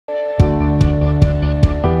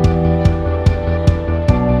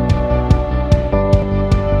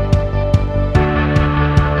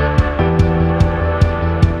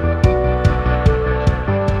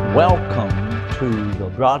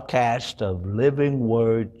broadcast of Living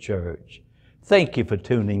Word Church. Thank you for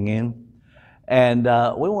tuning in. And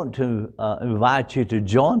we want to invite you to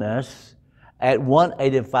join us at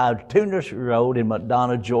 185 Tunis Road in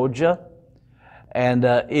McDonough, Georgia. And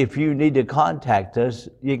if you need to contact us,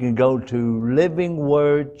 you can go to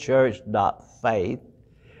livingwordchurch.faith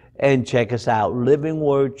and check us out,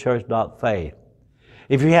 livingwordchurch.faith.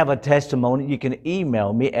 If you have a testimony, you can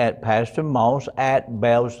email me at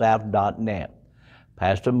pastormoss@bellsouth.net.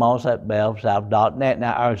 pastormoss@bellsouth.net.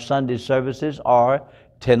 Now, our Sunday services are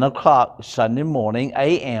 10 o'clock Sunday morning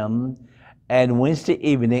a.m. and Wednesday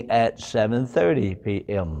evening at 7:30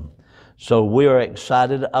 p.m. So we are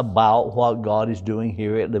excited about what God is doing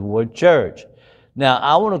here at Living Word Church. Now,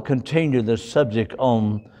 I want to continue the subject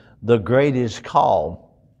on the greatest call.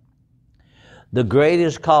 The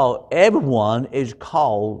greatest call. Everyone is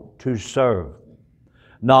called to serve.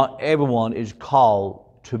 Not everyone is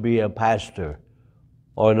called to be a pastor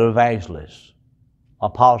or an evangelist,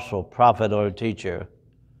 apostle, prophet, or a teacher.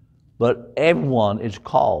 But everyone is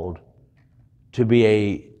called to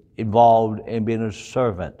be involved in being a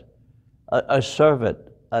servant. A servant,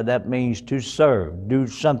 that means to serve, do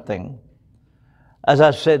something. As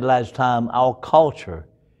I said last time, our culture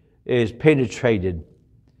is penetrated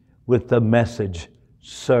with the message,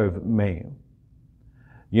 serve me.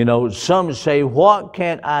 You know, some say, what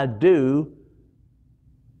can I do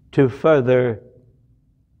to further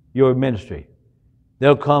your ministry?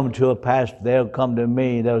 They'll come to a pastor, they'll come to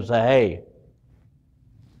me, they'll say, hey,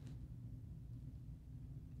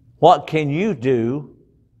 what can you do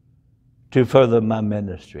to further my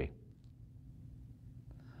ministry?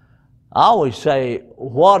 I always say,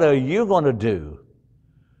 what are you going to do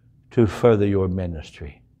to further your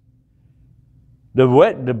ministry?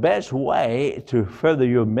 The best way to further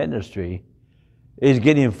your ministry is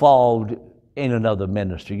get involved in another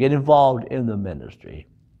ministry. Get involved in the ministry.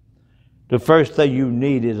 The first thing you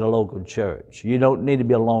need is a local church. You don't need to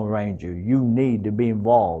be a lone ranger. You need to be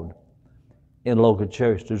involved in a local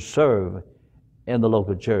church, to serve in the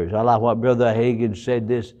local church. I like what Brother Hagin said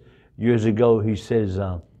this years ago. He says,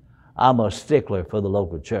 I'm a stickler for the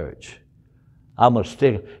local church. I'm a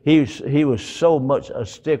stickler. He was so much a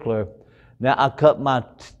stickler. Now, I cut my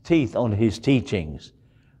teeth on his teachings.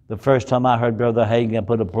 The first time I heard Brother Hagin, I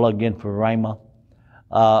put a plug in for 𝗲𝗏.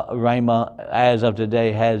 𝗲𝗏, as of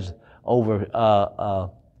today, has over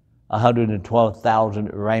 112,000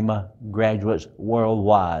 𝗲𝗏 graduates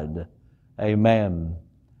worldwide. Amen.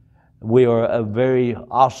 We are a very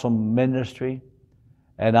awesome ministry,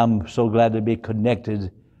 and I'm so glad to be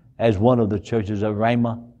connected as one of the churches of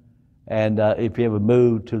𝗲𝗏. And if you ever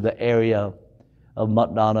move to the area of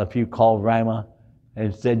McDonough, if you call 𝗲𝗏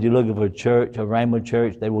and said you're looking for a church, a 𝗲𝗏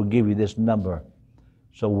church, they will give you this number.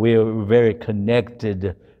 So we're very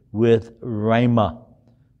connected with 𝗲𝗏.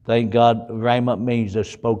 Thank God, 𝗲𝗏 means the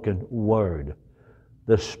spoken word.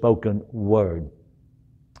 The spoken word.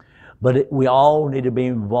 But we all need to be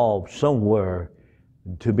involved somewhere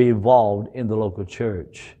to be involved in the local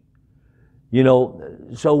church. You know,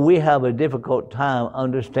 so we have a difficult time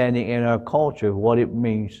understanding in our culture what it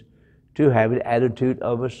means to have an attitude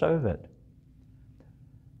of a servant.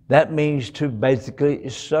 That means to basically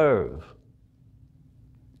serve.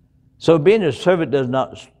 So being a servant does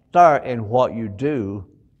not start in what you do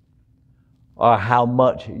or how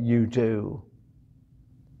much you do.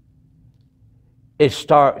 It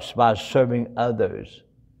starts by serving others.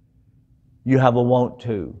 You have a want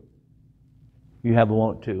to. You have a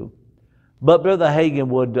want to. But Brother Hagin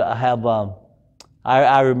would have,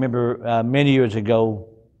 I remember many years ago,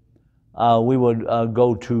 we would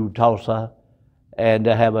go to Tulsa and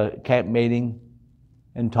have a camp meeting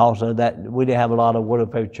in Tulsa. That we didn't have a lot of Word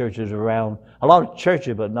of Faith churches around. A lot of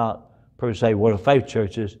churches, but not per se Word of Faith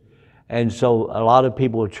churches. And so a lot of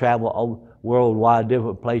people would travel worldwide,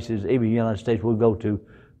 different places. Even the United States, we'll go to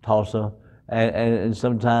Tulsa. And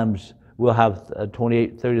sometimes we'll have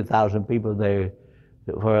 28,000, 30,000 people there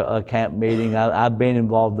for a camp meeting. I've been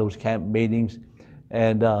involved in those camp meetings.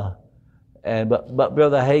 But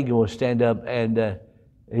Brother Hagin would stand up and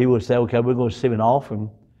he would say, okay, we're going to send an offering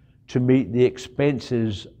to meet the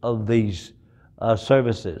expenses of these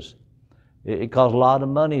services. It costs a lot of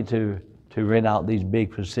money to rent out these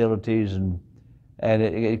big facilities, and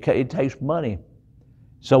it takes money.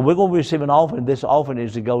 So we're going to receive an offering. This offering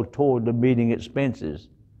is to go toward the meeting expenses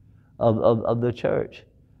of the church,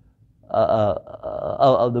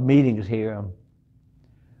 of the meetings here.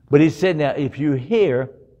 But he said, now, if you hear,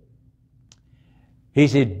 he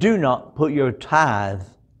said, do not put your tithe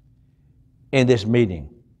in this meeting.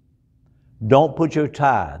 Don't put your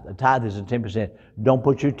tithe. The tithe is 10%. Don't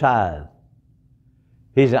put your tithe.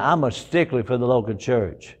 He said, I'm a stickler for the local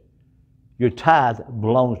church. Your tithe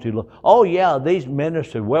belongs to the Lord. Oh, yeah, these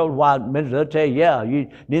ministers, worldwide ministers, they'll tell you, yeah, you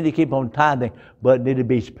need to keep on tithing, but need to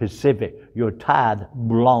be specific. Your tithe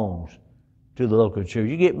belongs to the local church.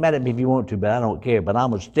 You get mad at me if you want to, but I don't care. But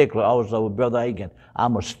I'm a stickler also with Brother Hagin.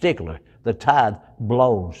 I'm a stickler. The tithe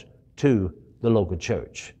belongs to the local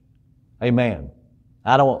church. Amen.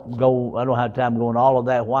 I don't have time going all of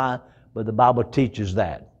that. Why? But the Bible teaches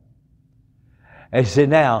that. And he said,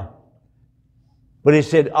 now, but he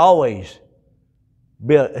said, always,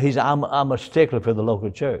 he said, I'm a stickler for the local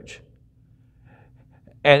church.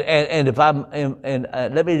 And if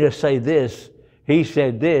let me just say this. He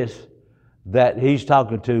said this, that he's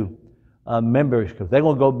talking to members, because they're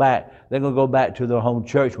going to go back. They're going to go back to their home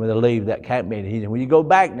church when they leave that camp meeting. He said, when you go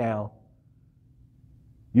back now,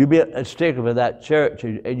 you be a stickler for that church,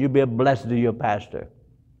 and you be a blessing to your pastor.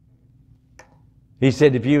 He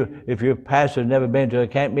said, if your pastor has never been to a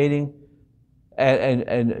camp meeting,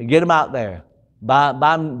 and get them out there.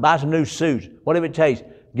 Buy some new suits. Whatever it takes.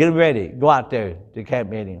 Get them ready. Go out there to camp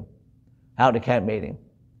meeting. Out to camp meeting.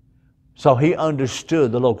 So he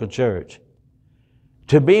understood the local church.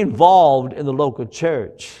 To be involved in the local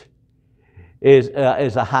church is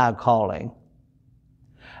a high calling.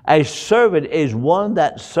 A servant is one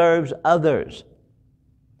that serves others.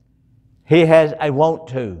 He has a want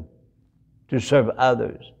to serve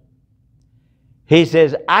others. He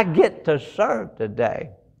says, I get to serve today.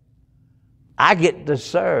 I get to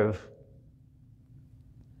serve.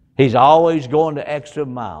 He's always going the extra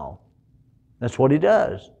mile. That's what he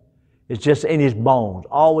does. It's just in his bones,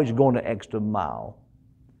 always going the extra mile.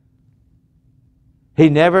 He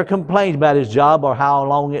never complains about his job or how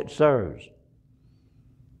long it serves.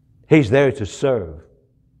 He's there to serve.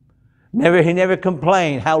 He never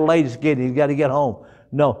complains how late it's getting. He's got to get home.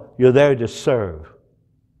 No, you're there to serve.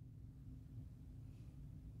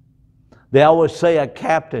 They always say a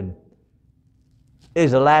captain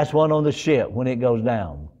is the last one on the ship when it goes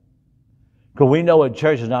down. Because we know a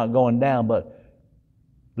church is not going down, but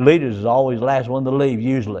leaders is always the last one to leave,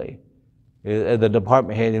 usually, the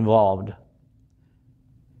department head involved.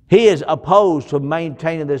 He is opposed to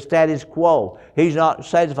maintaining the status quo. He's not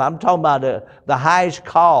satisfied. I'm talking about the highest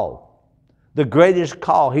call, the greatest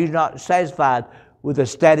call. He's not satisfied with the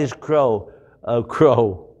status quo, but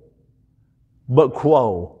quo.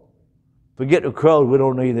 Forget the crows, we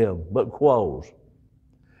don't need them, but quos.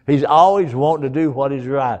 He's always wanting to do what is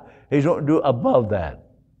right. He's wanting to do above that.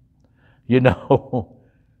 You know,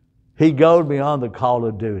 he goes beyond the call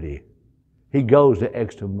of duty. He goes the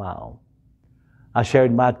extra mile. I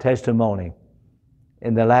shared my testimony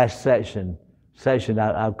in the last session.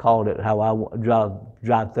 I called it how I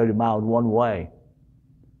drive 30 miles one way.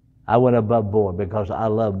 I went above board because I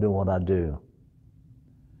love doing what I do.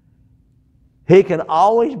 He can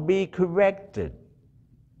always be corrected.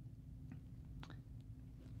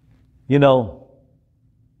 You know,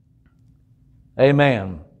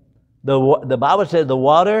 amen. The Bible says the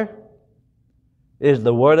water is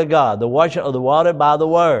the Word of God. The washing of the water by the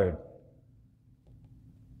Word.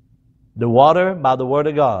 The water by the Word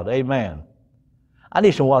of God. Amen. I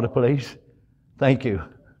need some water, please. Thank you.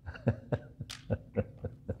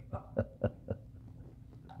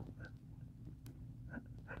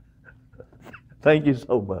 Thank you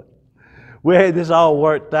so much. We had this all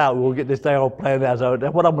worked out. We'll get this thing all planned out. So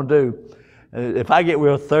that's what I'm going to do. If I get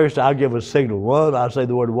real thirsty, I'll give a signal. One, I'll say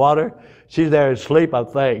the word water. She's there asleep, I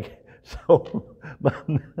think. So,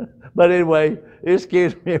 but anyway,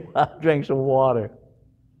 excuse me while I drink some water.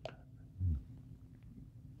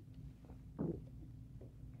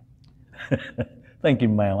 Thank you,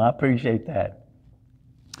 ma'am. I appreciate that.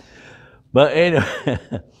 But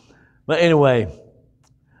anyway,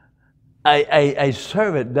 a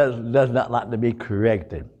servant does not like to be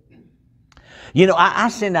corrected. You know, I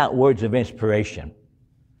send out words of inspiration.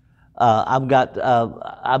 I've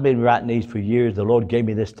been writing these for years. The Lord gave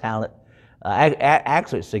me this talent.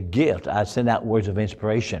 Actually, it's a gift. I send out words of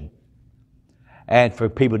inspiration. And for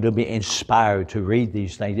people to be inspired to read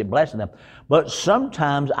these things, it blesses them. But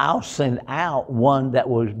sometimes I'll send out one that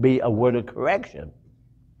will be a word of correction.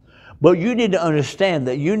 But you need to understand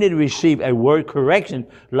that you need to receive a word correction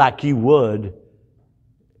like you would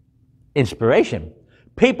inspiration.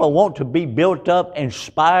 People want to be built up,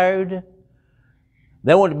 inspired.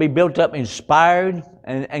 They want to be built up, inspired,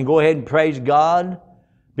 and go ahead and praise God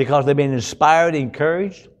because they've been inspired,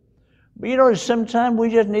 encouraged. But you know, sometimes we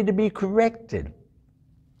just need to be corrected.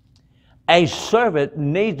 A servant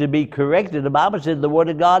needs to be corrected. The Bible says the Word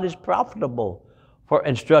of God is profitable for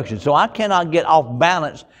instruction. So I cannot get off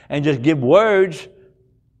balance and just give words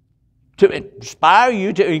to inspire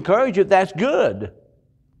you, to encourage you. That's good.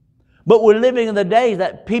 But we're living in the days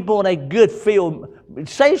that people in a good feel,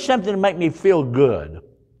 say something to make me feel good.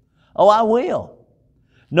 Oh, I will.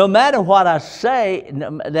 No matter what I say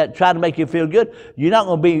that try to make you feel good, you're not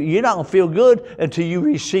going to feel good until you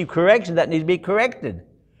receive correction that needs to be corrected.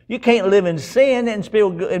 You can't live in sin and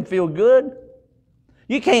feel good.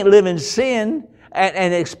 You can't live in sin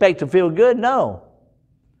and expect to feel good. No.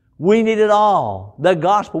 We need it all. The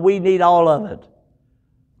gospel, we need all of it.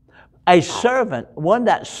 A servant, one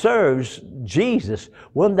that serves Jesus,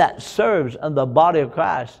 one that serves in the body of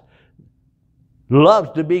Christ, loves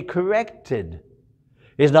to be corrected.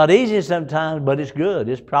 It's not easy sometimes, but it's good.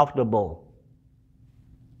 It's profitable.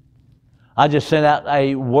 I just sent out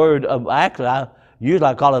a word of, actually, I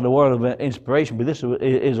call it a word of inspiration, but this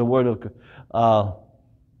is a word of,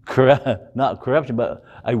 not corruption, but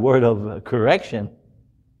a word of correction.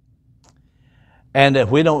 And if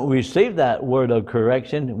we don't receive that word of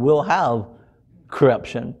correction, we'll have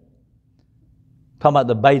corruption. Talking about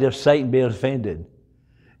the bait of Satan being offended.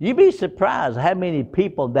 You'd be surprised how many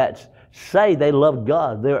people that say they love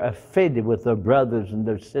God, they're offended with their brothers and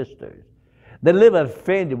their sisters. They live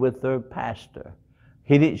offended with their pastor.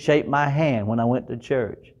 He didn't shake my hand when I went to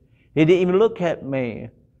church. He didn't even look at me.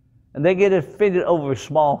 And they get offended over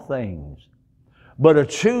small things. But a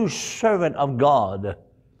true servant of God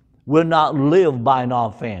will not live by an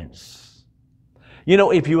offense. You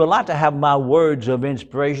know, if you would like to have my words of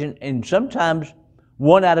inspiration, and sometimes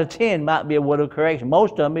 1 out of 10 might be a word of correction.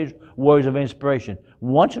 Most of them is words of inspiration.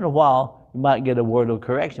 Once in a while, you might get a word of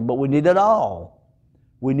correction, but we need it all.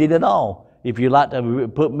 We need it all. If you'd like to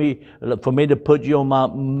for me to put you on my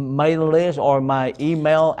mailing list or my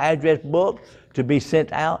email address book to be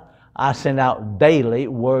sent out, I send out daily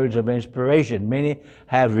words of inspiration. Many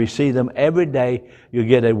have received them every day. You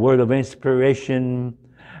get a word of inspiration.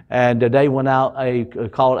 And today went out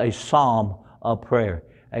called a psalm of prayer.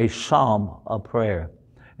 A psalm of prayer.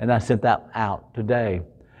 And I sent that out today.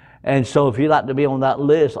 And so if you'd like to be on that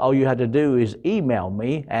list, all you have to do is email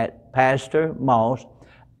me at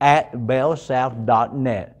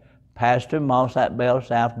pastormoss@𝗣𝗚𝗟𝗡.net.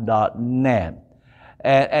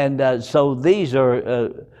 pastormoss@𝗣𝗚𝗟𝗡.net. So these are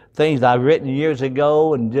things that I've written years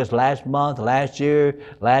ago, and just last month, last year,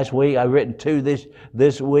 last week. I've written 2 this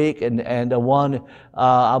week, and the one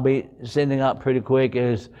I'll be sending out pretty quick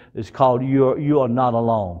is called You Are Not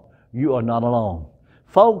Alone. You are not alone.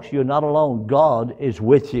 Folks, you're not alone. God is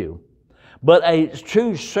with you. But a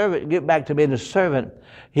true servant, get back to being a servant,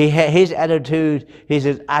 his attitude, he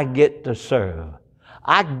says, I get to serve.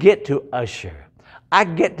 I get to usher. I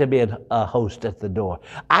get to be a host at the door.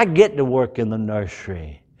 I get to work in the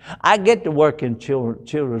nursery. I get to work in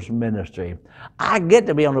children's ministry. I get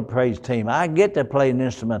to be on the praise team. I get to play an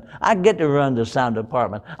instrument. I get to run the sound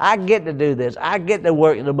department. I get to do this. I get to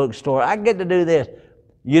work in the bookstore. I get to do this.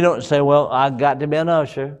 You don't say, well, I got to be an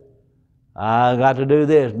usher. I got to do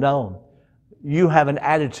this. No. You have an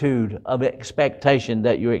attitude of expectation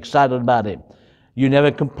that you're excited about it. You never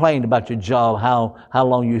complained about your job, how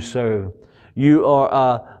long you serve. You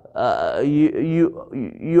are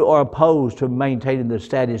you are opposed to maintaining the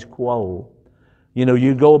status quo. You know,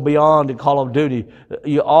 you go beyond the call of duty.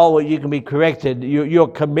 You can be corrected. You're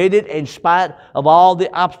committed in spite of all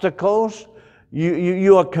the obstacles.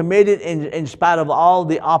 You are committed in spite of all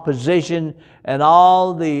the opposition and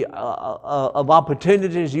all the of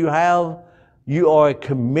opportunities you have. You are a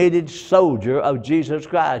committed soldier of Jesus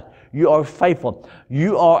Christ. You are faithful.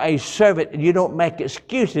 You are a servant, and you don't make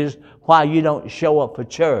excuses why you don't show up for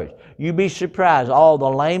church. You'd be surprised all the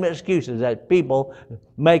lame excuses that people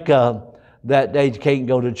make up that they can't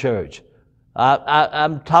go to church.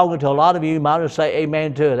 I'm talking to a lot of you. You might as well say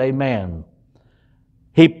amen to it. Amen.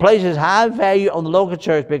 He places high value on the local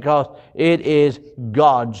church because it is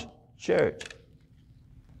God's church.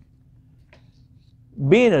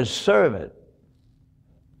 Being a servant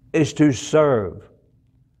is to serve.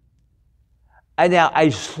 And now a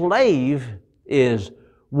slave is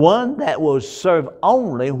one that will serve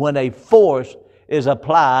only when a force is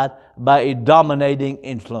applied by a dominating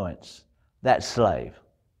influence. That's slave.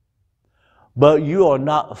 But you are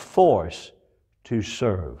not forced to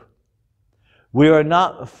serve. We are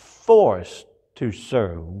not forced to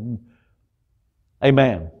serve.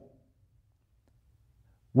 Amen.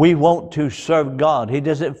 We want to serve God. He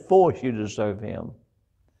doesn't force you to serve Him.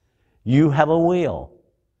 You have a will.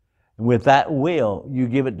 And with that will, you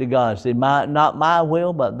give it to God. Say, not my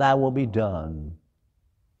will, but thy will be done.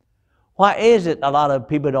 Why is it a lot of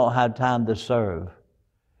people don't have time to serve?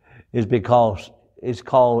 It's because it's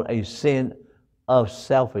called a sin of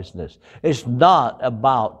selfishness. It's not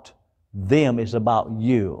about them, it's about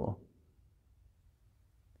you.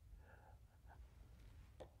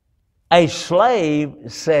 A slave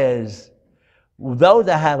says, those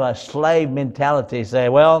that have a slave mentality say,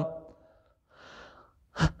 well,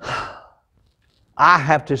 I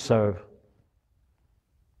have to serve.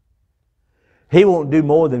 He won't do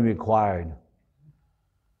more than required.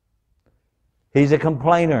 He's a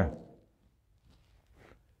complainer.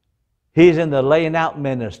 He's in the laying out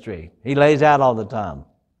ministry. He lays out all the time.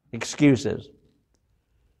 Excuses.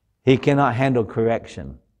 He cannot handle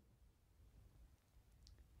correction.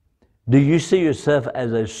 Do you see yourself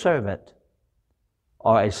as a servant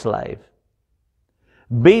or a slave?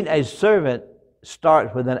 Being a servant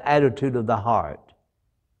starts with an attitude of the heart.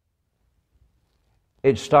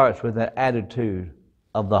 It starts with an attitude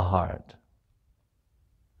of the heart.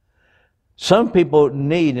 Some people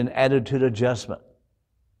need an attitude adjustment.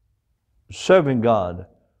 Serving God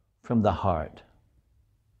from the heart.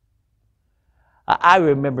 I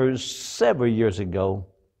remember several years ago,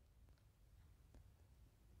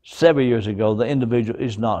 the individual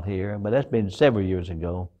is not here, but that's been several years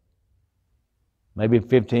ago. Maybe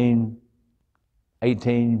 15,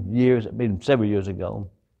 18 years, it's been several years ago.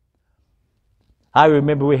 I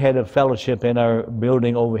remember we had a fellowship in our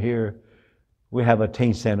building over here. We have a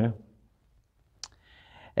teen center.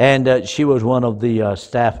 And she was one of the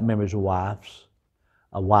staff members' wives.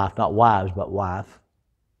 A wife, not wives, but wife.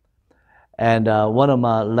 And one of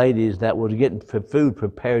my ladies that was getting food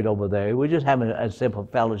prepared over there, we were just having a simple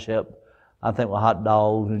fellowship, I think with hot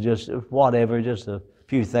dogs and just whatever, just a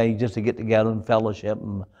few things just to get together and fellowship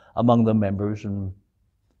among the members. And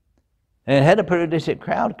it had a pretty decent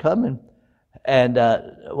crowd coming. And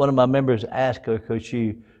one of my members asked her, could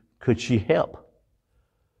she help?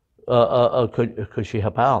 Could she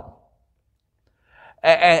help out?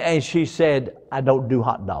 And she said, I don't do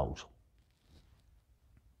hot dogs.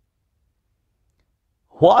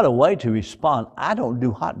 What a way to respond. I don't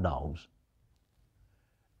do hot dogs.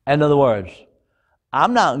 In other words,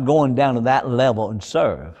 I'm not going down to that level and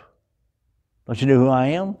serve. Don't you know who I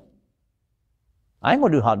am? I ain't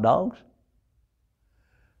going to do hot dogs.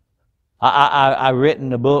 I've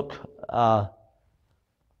written a book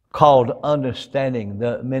called Understanding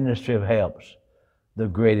the Ministry of Helps, the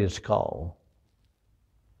Greatest Call.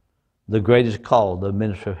 The Greatest Call, the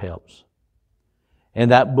Ministry of Helps. In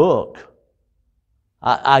that book,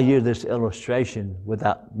 I use this illustration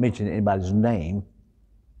without mentioning anybody's name. It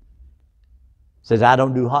says, I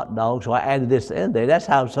don't do hot dogs, so I added this in there. That's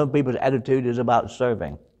how some people's attitude is about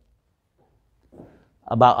serving.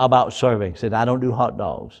 About serving. It said, I don't do hot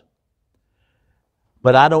dogs.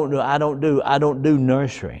 But I don't do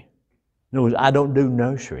nursery. No, I don't do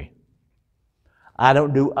nursery. I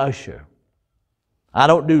don't do usher. I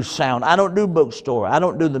don't do sound. I don't do bookstore. I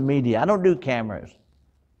don't do the media. I don't do cameras.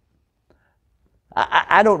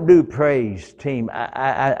 I don't do praise team.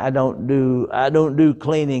 I don't do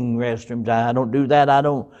cleaning restrooms. I don't do that. I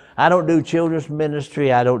don't do children's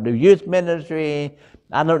ministry. I don't do youth ministry.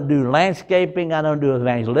 I don't do landscaping. I don't do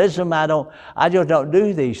evangelism. I just don't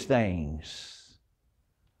do these things.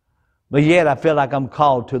 But yet I feel like I'm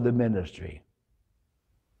called to the ministry.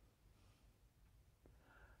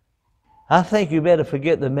 I think you better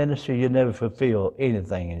forget the ministry. You never fulfill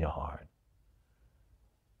anything in your heart.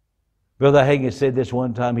 Brother Hagin said this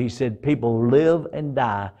one time. He said, people live and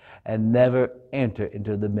die and never enter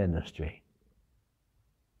into the ministry.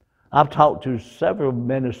 I've talked to several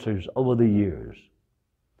ministers over the years,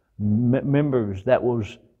 members that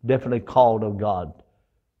was definitely called of God,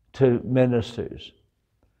 to ministers,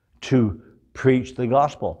 to preach the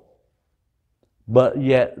gospel. But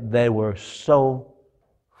yet they were so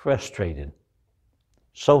frustrated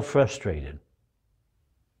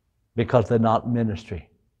because they're not ministry.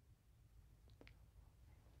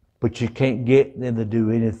 But you can't get them to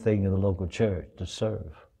do anything in the local church to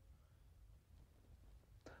serve.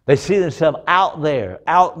 They see themselves out there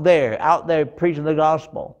preaching the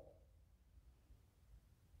gospel.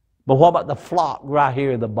 But what about the flock right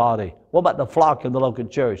here in the body? What about the flock in the local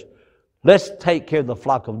church? Let's take care of the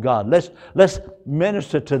flock of God. Let's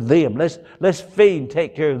minister to them. Let's feed and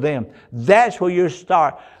take care of them. That's where you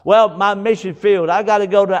start. Well, my mission field, I got to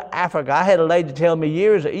go to Africa. I had a lady tell me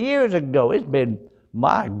years ago. It's been,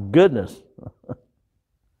 my goodness.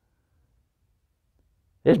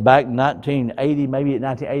 It's back in 1980, maybe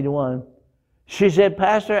 1981. She said,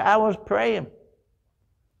 Pastor, I was praying.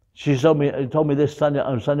 She told me this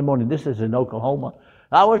on Sunday morning. This is in Oklahoma.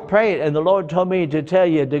 I was praying, and the Lord told me to tell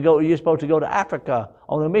you to go. You're supposed to go to Africa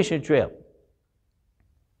on a mission trip.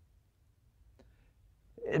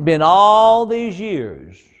 It's been all these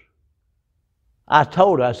years. I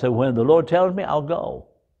told her, I said, when the Lord tells me, I'll go.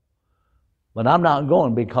 But I'm not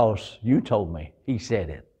going because you told me. He said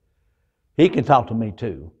it. He can talk to me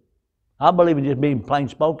too. I believe in just being plain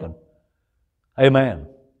spoken. Amen.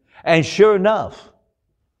 And sure enough,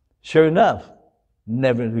 the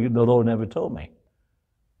Lord never told me.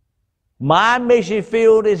 My mission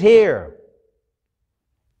field is here.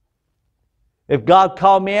 If God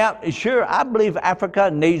called me out, sure, I believe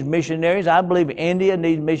Africa needs missionaries. I believe India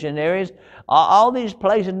needs missionaries. All these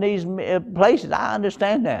places need places. I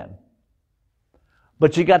understand that.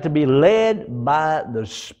 But you got to be led by the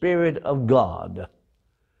Spirit of God.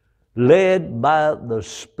 Led by the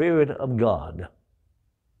Spirit of God.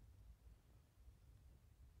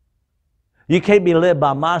 You can't be led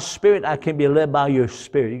by my spirit. I can't be led by your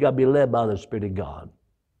spirit. You got to be led by the Spirit of God.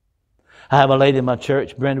 I have a lady in my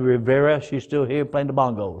church, Brenda Rivera. She's still here playing the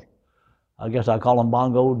bongos. I guess I call them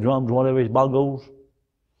bongos, drums, whatever it is, bongos.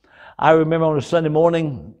 I remember on a Sunday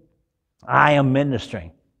morning, I am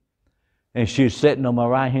ministering. And she was sitting on my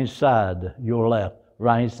right-hand side, your left,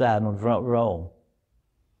 right-hand side on the front row.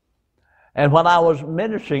 And when I was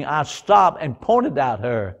ministering, I stopped and pointed at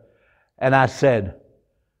her. And I said,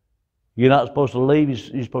 you're not supposed to leave.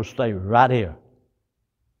 You're supposed to stay right here.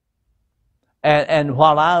 And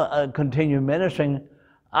while I continue ministering,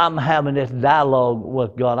 I'm having this dialogue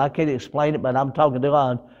with God. I can't explain it, but I'm talking to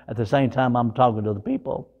God at the same time I'm talking to the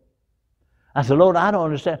people. I said, Lord, I don't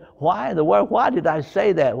understand. Why in the world? Why did I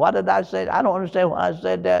say that? Why did I say that? I don't understand why I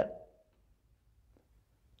said that.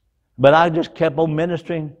 But I just kept on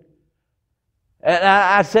ministering. And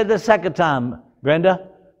I said the second time, Brenda,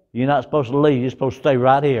 you're not supposed to leave. You're supposed to stay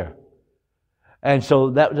right here. And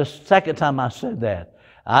so that was the second time I said that.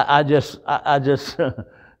 I just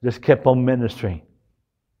just kept on ministering.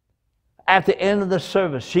 At the end of the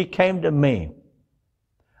service, she came to me.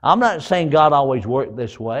 I'm not saying God always worked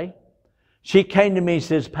this way. She came to me and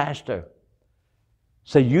says, Pastor,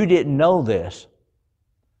 so you didn't know this.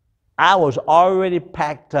 I was already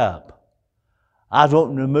packed up. I was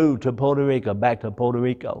wanting to move to Puerto Rico, back to Puerto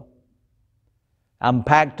Rico. I'm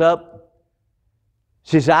packed up.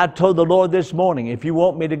 She said, I told the Lord this morning, if you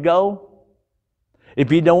want me to go, if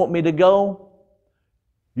you don't want me to go,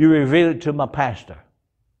 you reveal it to my pastor.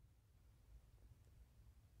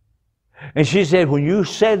 And she said, when you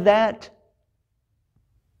said that,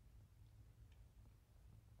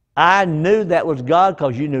 I knew that was God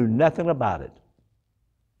because you knew nothing about it.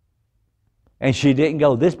 And she didn't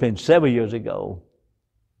go. This has been several years ago.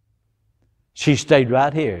 She stayed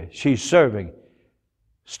right here. She's serving.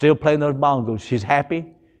 Still playing those bongos. She's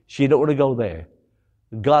happy. She don't want to go there.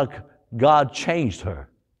 God changed her.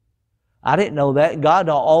 I didn't know that. God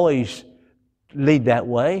don't always lead that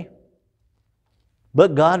way.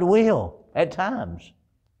 But God will at times.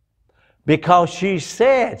 Because she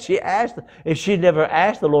said, she asked, if she never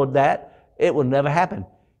asked the Lord that, it would never happen.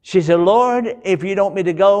 She said, Lord, if you don't want me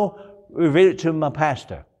to go, reveal it to my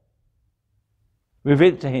pastor.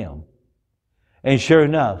 Reveal it to him. And sure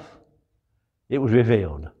enough, it was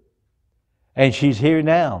revealed. And she's here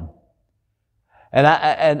now. And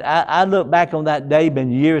I look back on that day,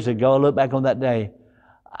 been years ago, I look back on that day.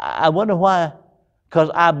 I wonder why,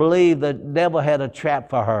 because I believe the devil had a trap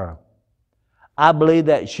for her. I believe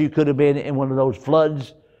that she could have been in one of those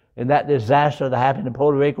floods and that disaster that happened in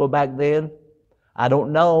Puerto Rico back then. I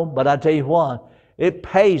don't know, but I tell you what, it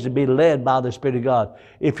pays to be led by the Spirit of God.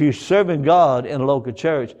 If you're serving God in a local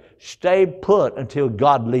church, stay put until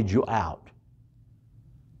God leads you out.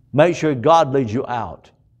 Make sure God leads you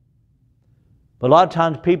out. But a lot of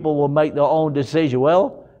times people will make their own decision.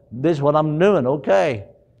 Well, this is what I'm doing. Okay.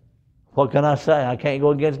 What can I say? I can't go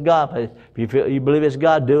against God. If you believe it's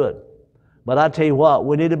God, do it. But I tell you what,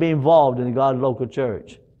 we need to be involved in God's local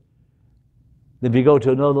church. If you go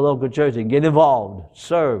to another local church and get involved,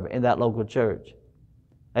 serve in that local church.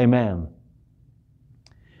 Amen.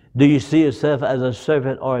 Do you see yourself as a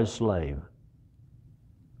servant or a slave?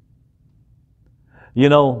 You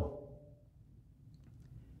know,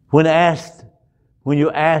 when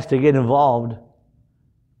you're asked to get involved,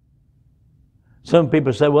 some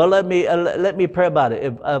people say, well, let me pray about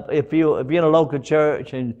it. If you're in a local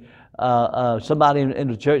church and somebody in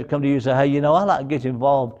the church come to you and say, hey, you know, I'd like to get you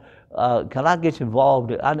involved. Can I get you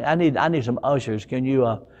involved? I need some ushers. Can you,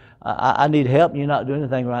 I need help. You're not doing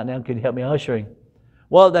anything right now. Can you help me ushering?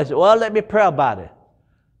 Well, let me pray about it.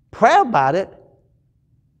 Pray about it?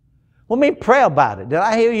 What do you mean pray about it? Did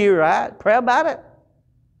I hear you right? Pray about it?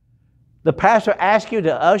 The pastor asked you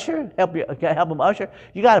to usher, help him usher.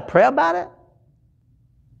 You got to pray about it?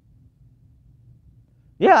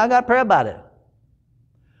 Yeah, I got to pray about it.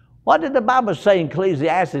 What did the Bible say in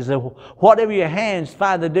Ecclesiastes? Whatever your hands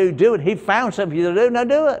find to do, do it. He found something for you to do, now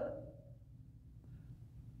do it.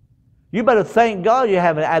 You better thank God you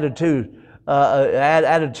have an attitude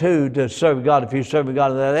to serve God if you're serving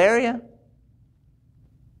God in that area.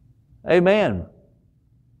 Amen.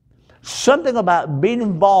 Something about being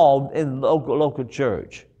involved in the local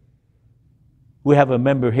church. We have a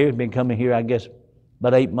member here who's been coming here, I guess,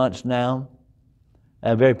 about 8 months now.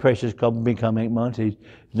 A very precious couple, been coming 8 months. He's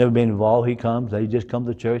never been involved. He comes. They just come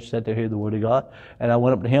to church, sit there, hear the Word of God. And I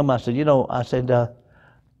went up to him. I said,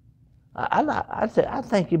 I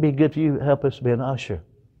think it'd be good for you to help us be an usher.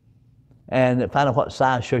 And find out what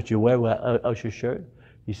size shirt you wear, usher shirt.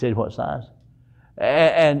 He said, what size?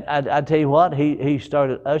 And I tell you what, he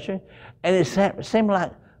started ushering. And it seemed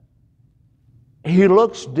like he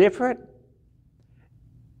looks different.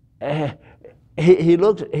 He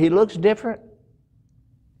looks different.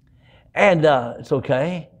 And it's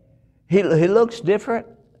okay. He looks different.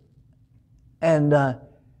 And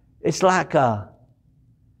it's like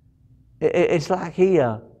he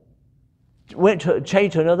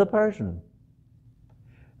changed to another person.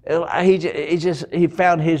 He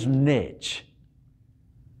found his niche.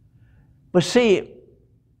 But see,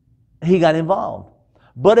 he got involved.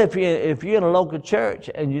 But if you're in a local church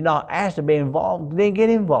and you're not asked to be involved, then get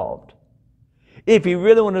involved. If you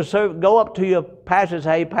really want to serve, go up to your pastor and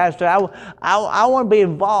say, hey, Pastor, I want to be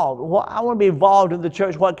involved. I want to be involved in the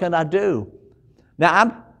church. What can I do? Now,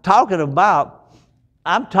 I'm talking about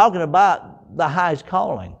the highest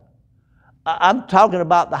calling. I'm talking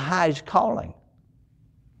about the highest calling.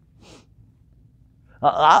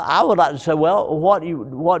 I would like to say, well, do you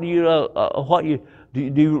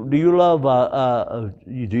love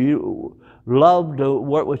to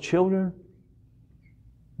work with children?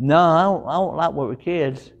 No, I don't like work with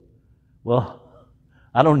kids. Well,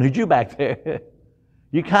 I don't need you back there.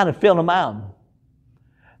 You kind of fill them out.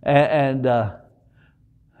 And do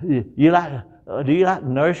you like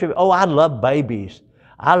nursery? Oh, I love babies.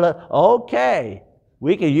 Okay,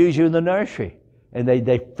 we can use you in the nursery. And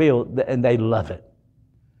they feel, and they love it.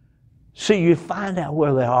 See, you find out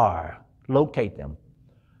where they are, locate them.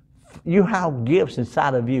 You have gifts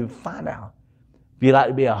inside of you, find out. If you like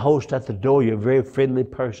to be a host at the door, you're a very friendly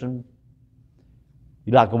person.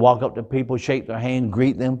 You like to walk up to people, shake their hand,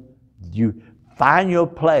 greet them. You find your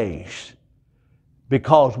place.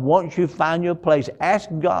 Because once you find your place, ask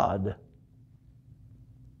God.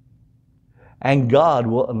 And God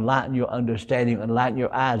will enlighten your understanding, enlighten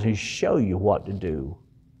your eyes, and show you what to do.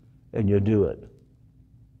 And you'll do it.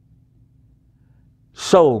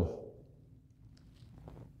 So,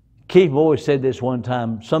 Keith always said this one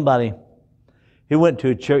time. He went to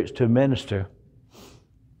a church to minister.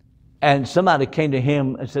 And somebody came to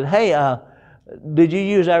him and said, hey, did you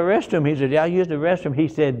use our restroom? He said, yeah, I used the restroom. He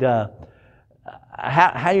said,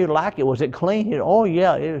 how you like it? Was it clean? He said, oh,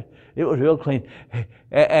 yeah, it was real clean.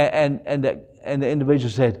 And the individual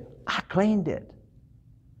said, I cleaned it.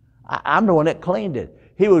 I'm the one that cleaned it.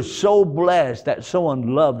 He was so blessed that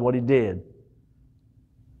someone loved what he did.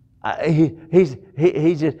 He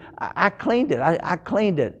said, I cleaned it. I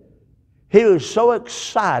cleaned it. He was so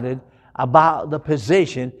excited about the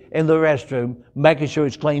position in the restroom, making sure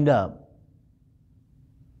it's cleaned up.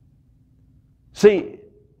 See,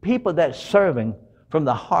 people that serving from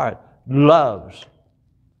the heart loves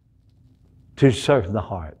to serve from the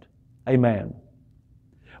heart. Amen.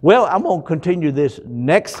 Well, I'm going to continue this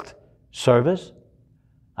next service.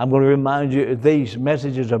 I'm going to remind you if these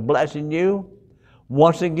messages are blessing you.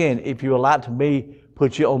 Once again, if you would like to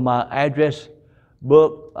put you on my address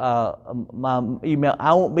book, my email,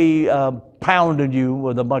 I won't be pounding you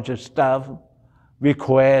with a bunch of stuff,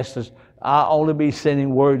 requests. I'll only be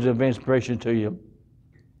sending words of inspiration to you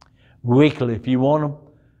weekly. If you want them,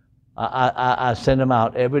 I send them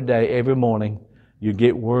out every day, every morning. You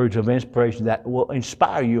get words of inspiration that will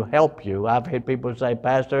inspire you, help you. I've had people say,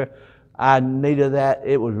 Pastor, I needed that.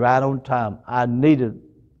 It was right on time. I needed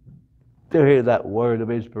to hear that word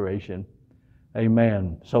of inspiration.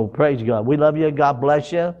 Amen. So praise God. We love you. God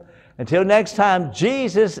bless you. Until next time,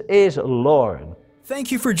 Jesus is Lord. Thank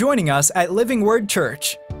you for joining us at Living Word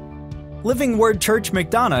Church. Living Word Church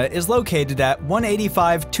McDonough is located at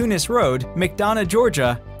 185 Tunis Road, McDonough,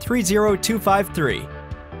 Georgia 30253.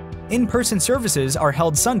 In-person services are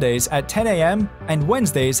held Sundays at 10 a.m. and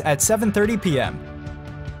Wednesdays at 7:30 p.m.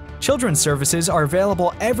 Children's services are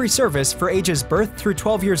available every service for ages birth through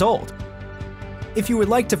 12 years old. If you would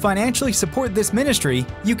like to financially support this ministry,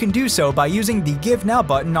 you can do so by using the Give Now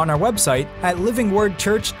button on our website at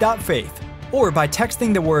livingwordchurch.faith or by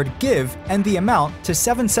texting the word GIVE and the amount to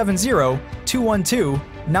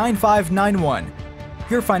 770-212-9591.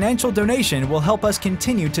 Your financial donation will help us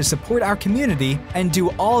continue to support our community and do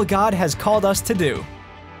all God has called us to do.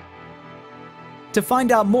 To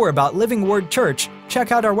find out more about Living Word Church,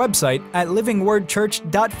 check out our website at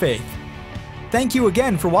livingwordchurch.faith. Thank you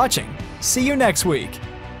again for watching. See you next week.